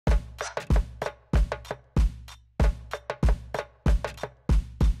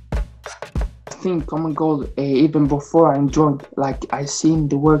think Common Goal, even before I joined, like I seen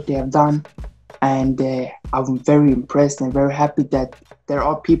the work they have done, and I'm very impressed and very happy that there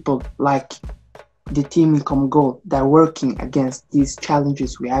are people like the team in Common Goal that are working against these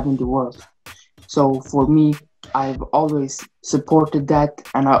challenges we have in the world. So for me, I've always supported that,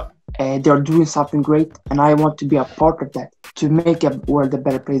 and they're doing something great, and I want to be a part of that to make a world a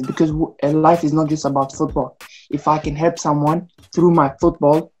better place. Because life is not just about football. If I can help someone through my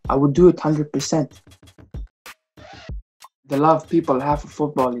football, I would do it 100%. The love people have for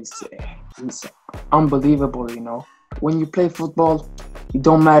football is unbelievable. When you play football, it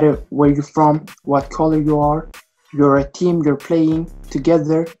don't matter where you're from, what color you are. You're a team. You're playing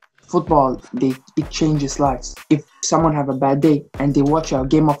together. Football, it changes lives. If someone have a bad day and they watch a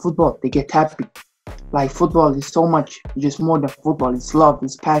game of football, they get happy. Like football is so much, just more than football. It's love,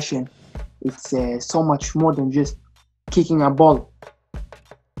 it's passion. It's so much more than just kicking a ball.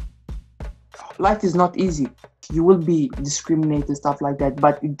 Life is not easy. You will be discriminated, stuff like that,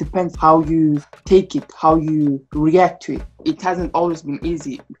 but it depends how you take it, how you react to it. It hasn't always been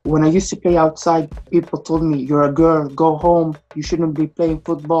easy. When I used to play outside, people told me, you're a girl, go home, you shouldn't be playing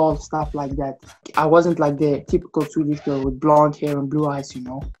football, stuff like that. I wasn't like the typical Swedish girl with blonde hair and blue eyes.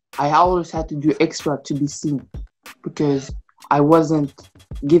 I always had to do extra to be seen because I wasn't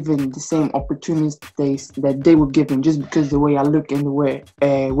given the same opportunities that they were given just because the way I look and the way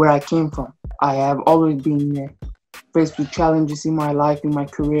where I came from. I have always been faced with challenges in my life, in my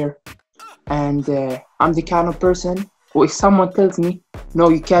career, and I'm the kind of person who, if someone tells me, no,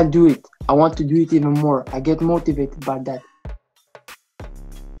 you can't do it, I want to do it even more. I get motivated by that.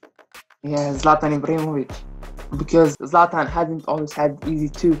 Yeah, Zlatan Ibrahimovic, because Zlatan hadn't always had it easy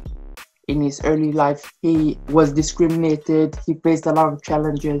too. In his early life, he was discriminated, he faced a lot of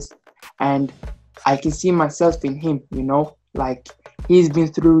challenges, and I can see myself in him, like he's been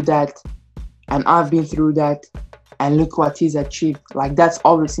through that, and I've been through that, and look what he's achieved. Like that's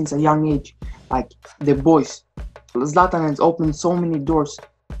always since a young age. Like the boys, Zlatan has opened so many doors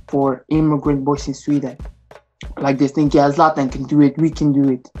for immigrant boys in Sweden. Like they think, yeah, Zlatan can do it, we can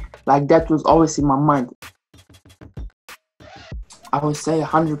do it. Like that was always in my mind. I would say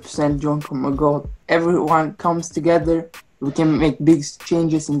 100% join from a goal. Everyone comes together, we can make big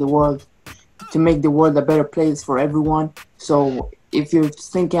changes in the world to make the world a better place for everyone. So if you're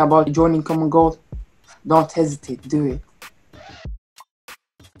thinking about joining Common Goal, don't hesitate, do it.